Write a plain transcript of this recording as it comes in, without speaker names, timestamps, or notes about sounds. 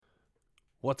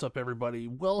What's up, everybody?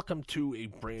 Welcome to a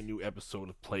brand new episode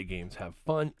of Play Games Have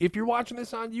Fun. If you're watching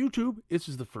this on YouTube, this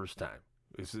is the first time.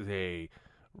 This is a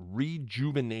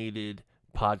rejuvenated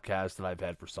podcast that I've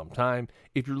had for some time.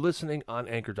 If you're listening on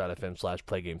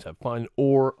anchor.fm/playgameshavefun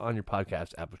or on your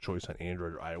podcast app of choice on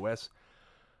Android or iOS,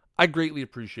 I greatly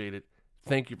appreciate it.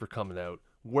 Thank you for coming out.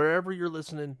 Wherever you're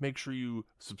listening, make sure you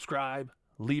subscribe,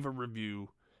 leave a review.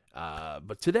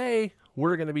 But today,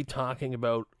 we're going to be talking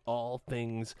about all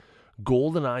things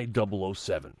GoldenEye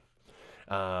 007.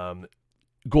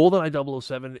 GoldenEye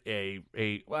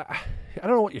 007, well, I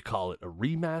don't know what you call it, a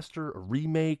remaster, a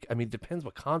remake. I mean, it depends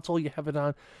what console you have it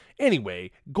on. Anyway,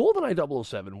 GoldenEye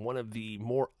 007, one of the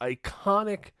more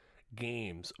iconic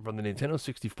games from the Nintendo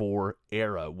 64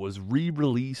 era, was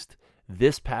re-released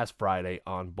this past Friday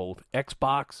on both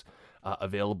Xbox,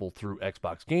 available through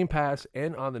Xbox Game Pass,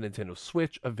 and on the Nintendo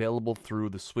Switch, available through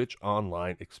the Switch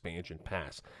Online Expansion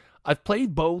Pass. I've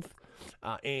played both,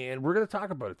 and we're going to talk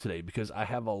about it today because I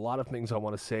have a lot of things I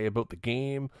want to say about the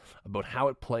game, about how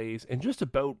it plays, and just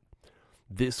about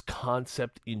this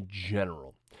concept in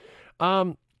general.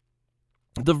 The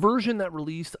version that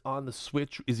released on the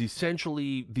Switch is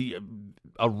essentially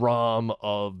a ROM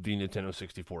of the Nintendo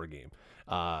 64 game.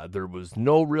 There was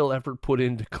no real effort put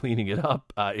into cleaning it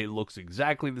up. It looks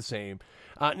exactly the same.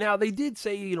 Now, they did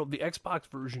say, the Xbox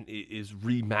version is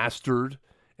remastered,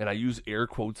 and I use air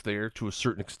quotes there to a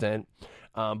certain extent.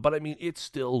 But I mean, it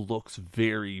still looks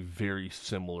very, very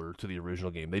similar to the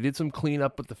original game. They did some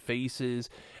cleanup with the faces.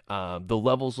 The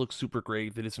levels look super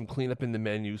great. They did some cleanup in the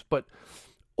menus. But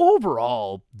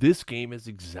overall, this game is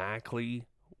exactly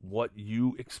what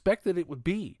you expected it would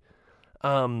be.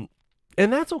 And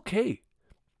that's okay.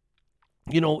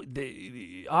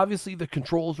 Obviously the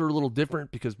controls are a little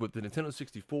different because with the Nintendo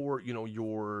 64,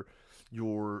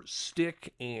 your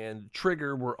stick and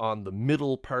trigger were on the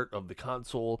middle part of the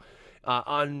console.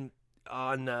 On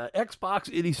Xbox,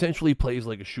 it essentially plays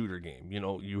like a shooter game.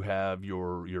 You have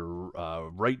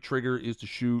your right trigger is to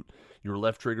shoot, your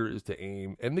left trigger is to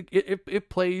aim, and it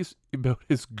plays about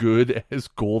as good as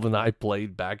GoldenEye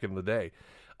played back in the day.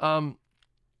 On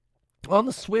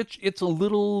the Switch, it's a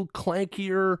little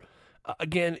clankier.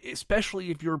 Again, especially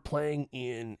if you're playing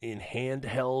in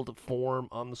handheld form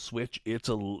on the Switch, it's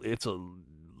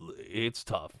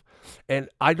tough, and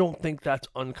I don't think that's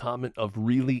uncommon of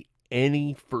really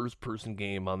any first-person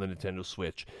game on the Nintendo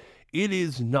Switch. It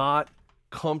is not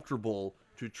comfortable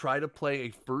to try to play a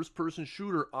first-person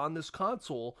shooter on this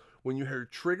console when your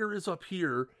trigger is up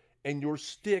here and your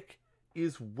stick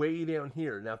is way down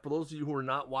here. Now, for those of you who are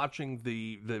not watching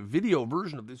the video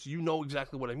version of this, you know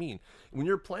exactly what I mean. When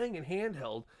you're playing in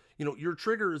handheld, your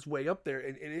trigger is way up there,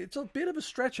 and it's a bit of a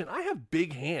stretch, and I have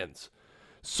big hands.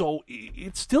 So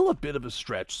it's still a bit of a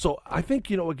stretch. So I think,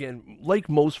 again, like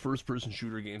most first-person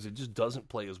shooter games, it just doesn't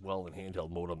play as well in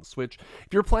handheld mode on the Switch.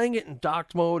 If you're playing it in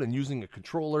docked mode and using a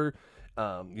controller,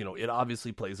 it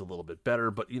obviously plays a little bit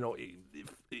better. But,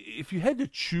 if you had to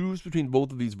choose between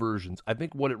both of these versions, I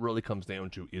think what it really comes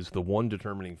down to is the one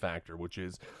determining factor, which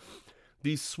is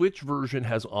the Switch version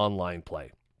has online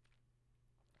play.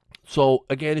 So,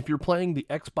 again, if you're playing the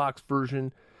Xbox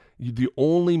version, the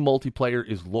only multiplayer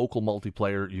is local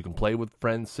multiplayer. You can play with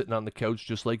friends sitting on the couch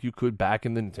just like you could back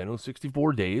in the Nintendo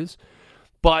 64 days.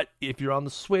 But if you're on the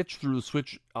Switch, through the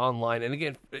Switch Online, and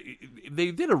again,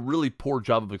 they did a really poor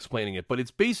job of explaining it, but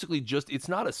it's basically it's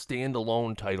not a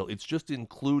standalone title. It's just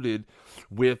included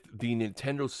with the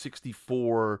Nintendo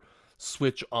 64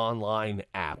 Switch Online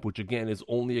app, which again is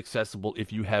only accessible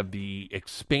if you have the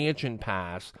expansion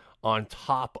pass on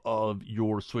top of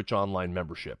your Switch Online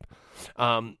membership.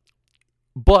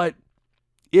 But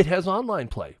it has online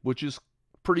play, which is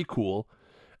pretty cool.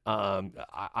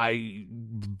 I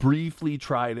briefly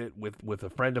tried it with a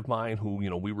friend of mine who,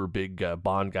 we were big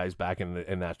Bond guys back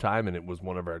in that time, and it was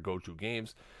one of our go-to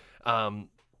games. And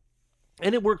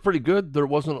it worked pretty good. There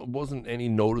wasn't any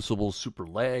noticeable super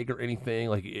lag or anything.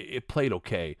 Like it played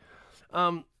okay.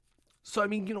 So I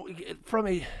mean,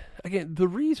 the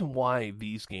reason why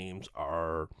these games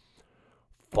are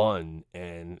fun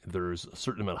and there's a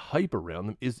certain amount of hype around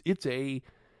them is it's a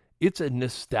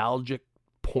nostalgic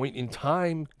point in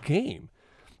time game.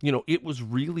 It was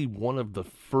really one of the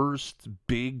first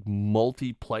big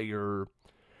multiplayer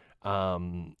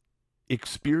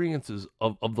experiences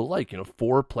of the like,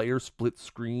 4-player split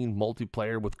screen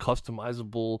multiplayer with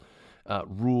customizable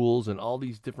rules and all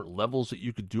these different levels that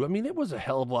you could do. I mean, it was a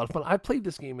hell of a lot of fun. I played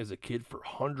this game as a kid for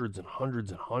hundreds and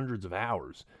hundreds and hundreds of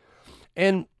hours.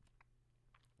 And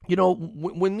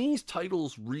when these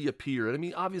titles reappear, I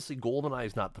mean, obviously GoldenEye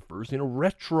is not the first.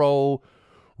 Retro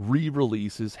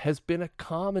re-releases has been a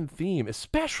common theme,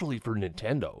 especially for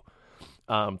Nintendo.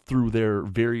 through their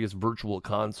various virtual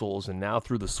consoles and now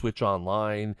through the Switch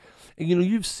Online. And,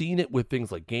 you've seen it with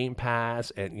things like Game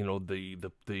Pass and,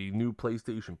 the new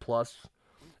PlayStation Plus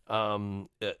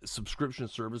subscription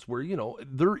service where,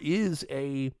 there is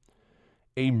a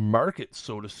market,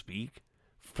 so to speak,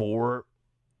 for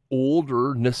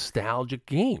older nostalgic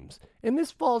games. And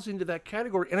this falls into that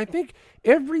category. And I think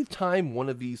every time one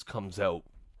of these comes out,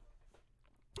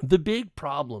 the big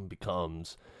problem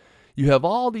becomes you have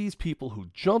all these people who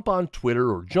jump on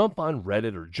Twitter or jump on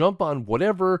Reddit or jump on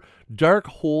whatever dark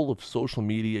hole of social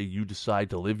media you decide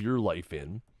to live your life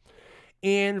in.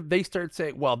 And they start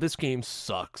saying, well, this game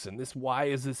sucks. And why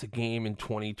is this a game in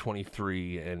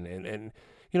 2023? And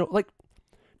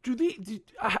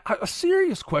a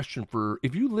serious question for,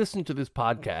 if you listen to this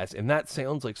podcast and that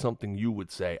sounds like something you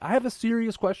would say, I have a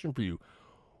serious question for you.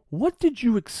 What did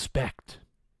you expect?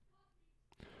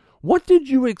 What did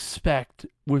you expect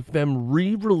with them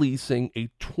re-releasing a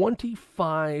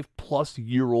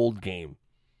 25-plus-year-old game?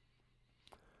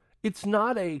 It's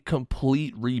not a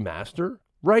complete remaster,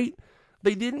 right?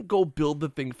 They didn't go build the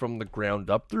thing from the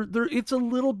ground up. It's a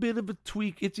little bit of a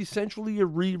tweak. It's essentially a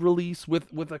re-release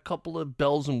with a couple of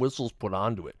bells and whistles put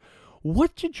onto it.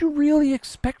 What did you really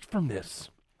expect from this?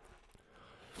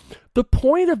 The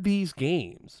point of these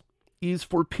games is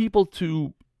for people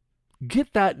to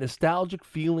get that nostalgic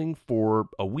feeling for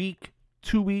a week,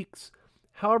 2 weeks,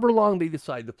 however long they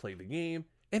decide to play the game,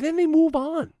 and then they move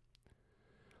on.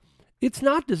 It's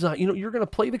not designed, you're going to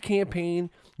play the campaign,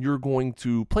 you're going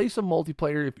to play some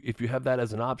multiplayer if you have that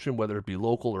as an option, whether it be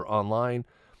local or online,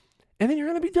 and then you're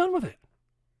going to be done with it.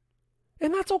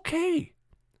 And that's okay.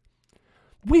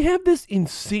 We have this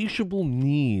insatiable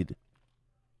need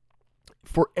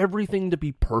for everything to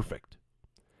be perfect.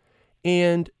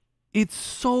 And it's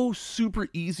so super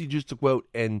easy just to go out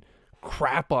and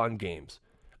crap on games.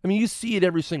 I mean, you see it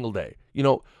every single day.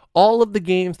 All of the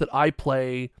games that I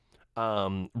play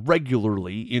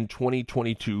regularly in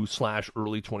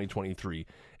 2022/early 2023,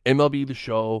 MLB The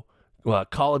Show,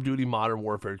 Call of Duty Modern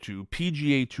Warfare 2,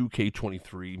 PGA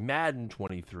 2K23, Madden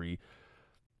 23,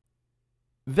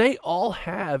 they all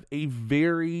have a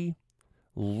very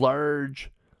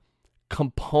large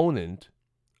component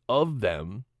of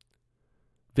them,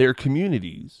 their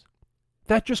communities,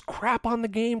 that just crap on the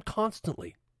game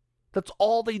constantly. That's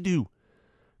all they do.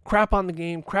 Crap on the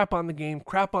game, crap on the game,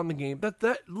 crap on the game.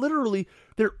 That literally,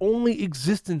 their only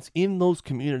existence in those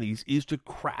communities is to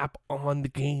crap on the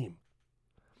game.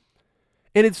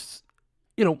 And it's,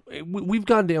 we've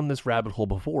gone down this rabbit hole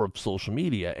before of social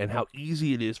media and how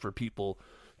easy it is for people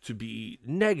to be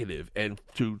negative and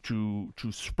to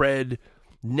spread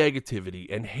negativity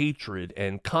and hatred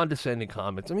and condescending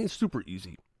comments. I mean, it's super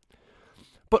easy.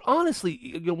 But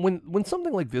honestly, when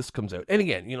something like this comes out, and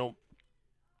again,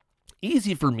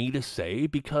 easy for me to say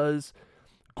because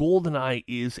GoldenEye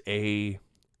is a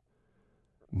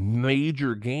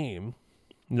major game,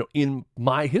 in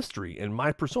my history and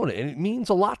my persona, and it means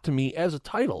a lot to me as a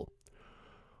title.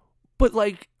 But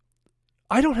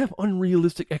I don't have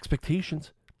unrealistic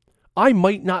expectations. I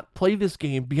might not play this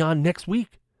game beyond next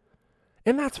week.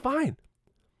 And that's fine.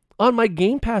 On my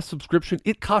Game Pass subscription,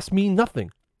 it costs me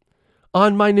nothing.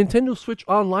 On my Nintendo Switch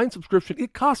Online subscription,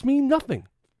 it costs me nothing.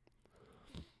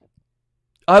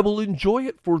 I will enjoy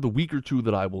it for the week or two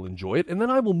that I will enjoy it, and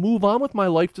then I will move on with my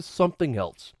life to something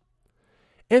else.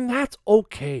 And that's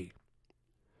okay.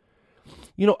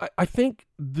 I think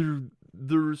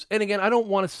there's, and again, I don't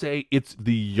want to say it's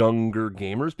the younger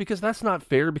gamers, because that's not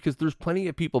fair, because there's plenty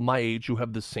of people my age who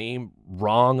have the same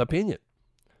wrong opinion.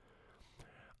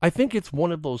 I think it's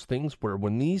one of those things where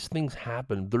when these things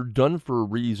happen, they're done for a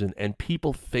reason, and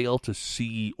people fail to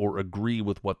see or agree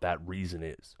with what that reason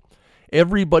is.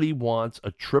 Everybody wants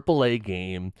a AAA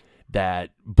game that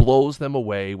blows them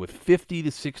away with 50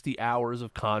 to 60 hours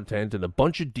of content and a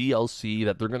bunch of DLC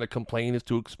that they're going to complain is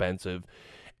too expensive.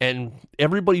 And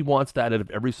everybody wants that out of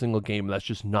every single game. That's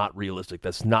just not realistic.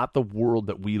 That's not the world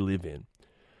that we live in.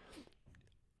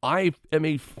 I am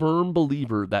a firm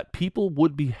believer that people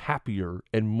would be happier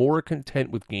and more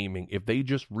content with gaming if they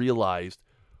just realized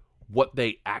what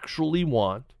they actually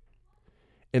want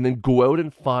and then go out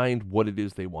and find what it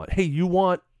is they want. Hey, you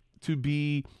want to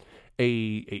be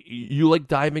you like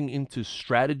diving into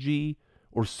strategy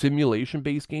or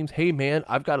simulation-based games? Hey, man,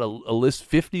 I've got a list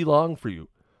 50 long for you.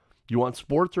 You want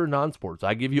sports or non-sports?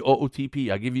 I give you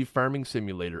OOTP. I give you Farming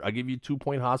Simulator. I give you 2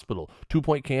 Point Hospital, 2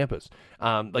 Point Campus.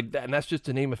 Like that, and that's just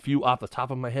to name a few off the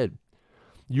top of my head.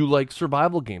 You like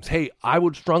survival games? Hey, I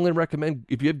would strongly recommend,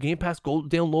 if you have Game Pass, go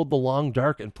download The Long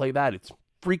Dark and play that. It's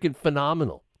freaking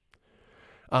phenomenal.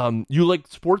 You like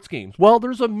sports games. Well,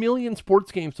 there's a million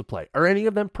sports games to play. Are any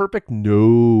of them perfect?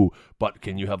 No. But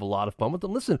can you have a lot of fun with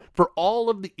them? Listen, for all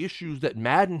of the issues that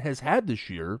Madden has had this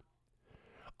year,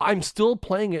 I'm still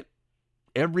playing it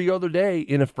every other day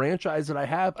in a franchise that I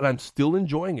have, and I'm still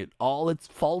enjoying it, all its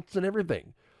faults and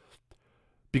everything.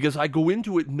 Because I go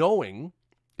into it knowing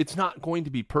it's not going to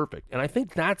be perfect. And I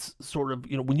think that's sort of,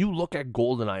 when you look at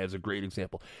GoldenEye as a great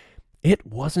example, it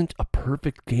wasn't a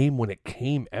perfect game when it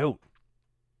came out.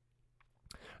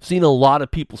 Seen a lot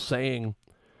of people saying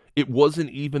it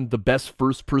wasn't even the best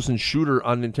first-person shooter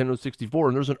on Nintendo 64,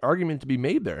 and there's an argument to be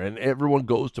made there, and everyone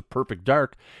goes to Perfect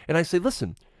Dark, and I say,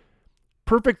 listen,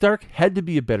 Perfect Dark had to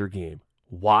be a better game.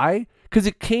 Why? Because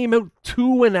it came out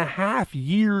 2.5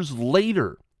 years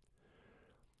later.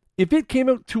 If it came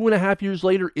out 2.5 years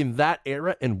later in that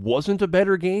era and wasn't a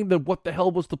better game, then what the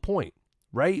hell was the point,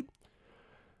 right?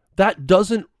 That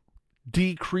doesn't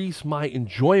decrease my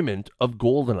enjoyment of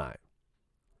GoldenEye.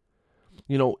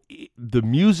 The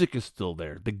music is still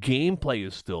there. The gameplay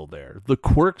is still there. The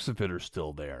quirks of it are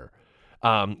still there.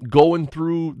 Going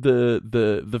through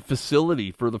the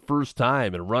facility for the first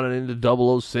time and running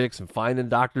into 006 and finding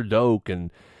Dr. Doak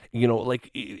and,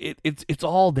 it's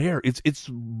all there. It's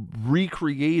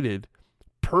recreated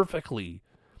perfectly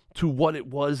to what it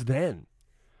was then.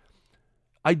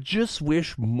 I just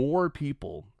wish more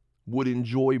people would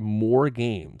enjoy more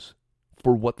games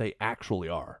for what they actually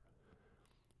are.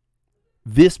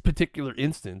 This particular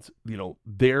instance,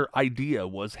 their idea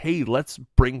was, hey, let's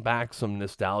bring back some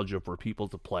nostalgia for people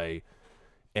to play.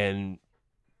 And,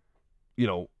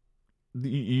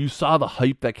 you saw the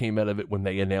hype that came out of it when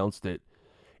they announced it.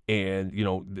 And,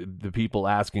 the people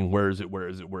asking, where is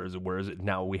it?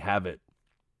 Now we have it.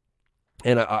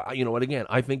 And, and again,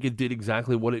 I think it did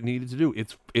exactly what it needed to do.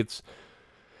 It's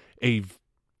a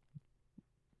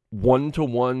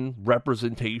one-to-one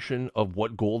representation of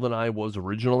what GoldenEye was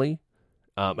originally.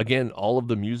 Again, all of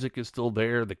the music is still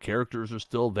there. The characters are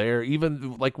still there.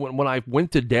 Even like when I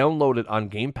went to download it on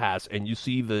Game Pass, and you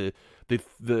see the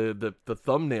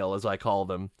thumbnail, as I call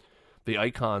them, the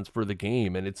icons for the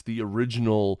game, and it's the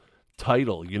original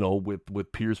title,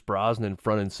 with Pierce Brosnan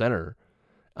front and center.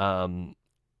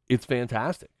 It's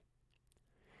fantastic,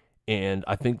 and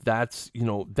I think that's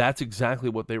exactly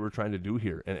what they were trying to do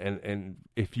here. And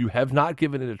if you have not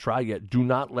given it a try yet, do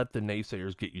not let the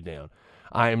naysayers get you down.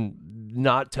 I'm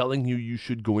not telling you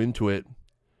should go into it,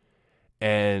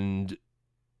 and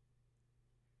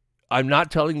I'm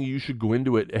not telling you should go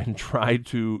into it and try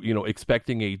to,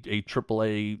 expecting a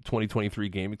AAA 2023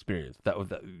 game experience.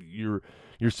 You're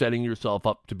setting yourself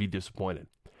up to be disappointed.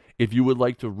 If you would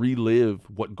like to relive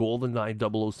what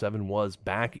GoldenEye 007 was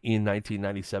back in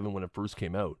 1997 when it first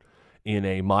came out in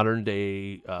a modern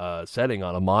day setting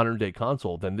on a modern day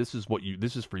console, then this is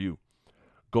for you.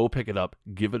 Go pick it up,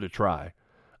 give it a try.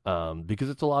 Because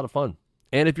it's a lot of fun.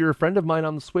 And if you're a friend of mine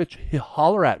on the Switch,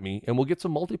 holler at me and we'll get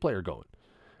some multiplayer going.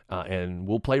 And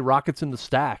we'll play Rockets in the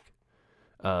Stack.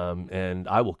 And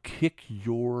I will kick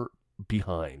your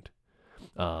behind.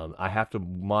 I have to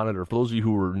monitor, for those of you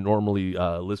who are normally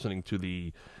listening to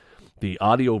the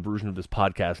audio version of this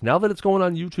podcast, now that it's going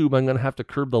on YouTube, I'm going to have to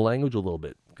curb the language a little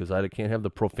bit because I can't have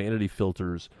the profanity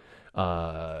filters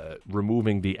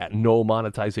removing the no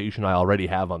monetization I already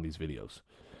have on these videos.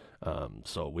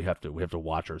 So we have to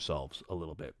watch ourselves a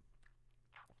little bit.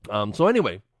 So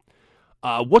anyway,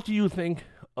 what do you think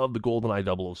of the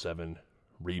GoldenEye 007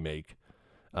 remake,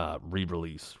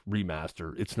 re-release,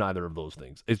 remaster? It's neither of those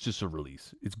things. It's just a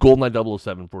release. It's GoldenEye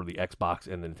 007 for the Xbox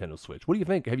and the Nintendo Switch. What do you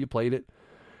think? Have you played it?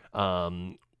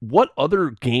 What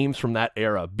other games from that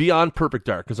era, beyond Perfect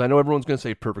Dark? Because I know everyone's going to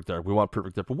say Perfect Dark. We want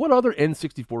Perfect Dark. But what other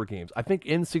N64 games? I think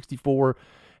N64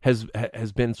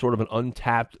 has been sort of an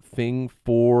untapped thing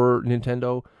for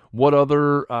Nintendo. What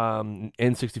other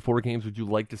N64 games would you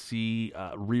like to see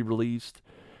re-released?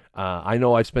 I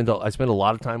know I spent a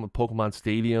lot of time with Pokemon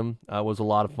Stadium. Was a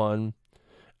lot of fun.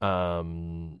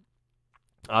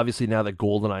 Obviously, now that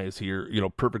GoldenEye is here,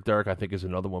 Perfect Dark I think is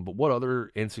another one. But what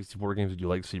other N64 games would you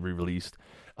like to see re-released?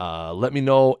 Let me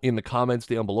know in the comments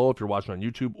down below if you're watching on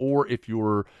YouTube, or if you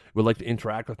would like to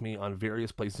interact with me on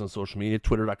various places on social media.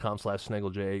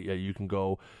 Twitter.com/SnaggleJ. You can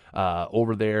go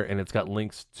over there, and it's got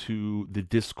links to the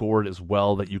Discord as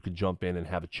well that you can jump in and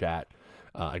have a chat.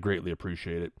 I greatly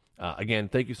appreciate it. Again,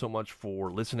 thank you so much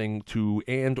for listening to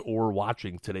and or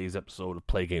watching today's episode of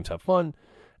Play Games Have Fun.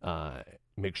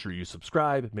 Make sure you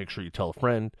subscribe. Make sure you tell a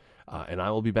friend. And I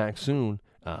will be back soon.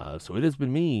 So it has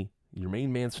been me, your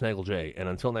main man, Snaggle J. And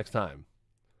until next time,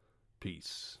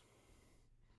 peace.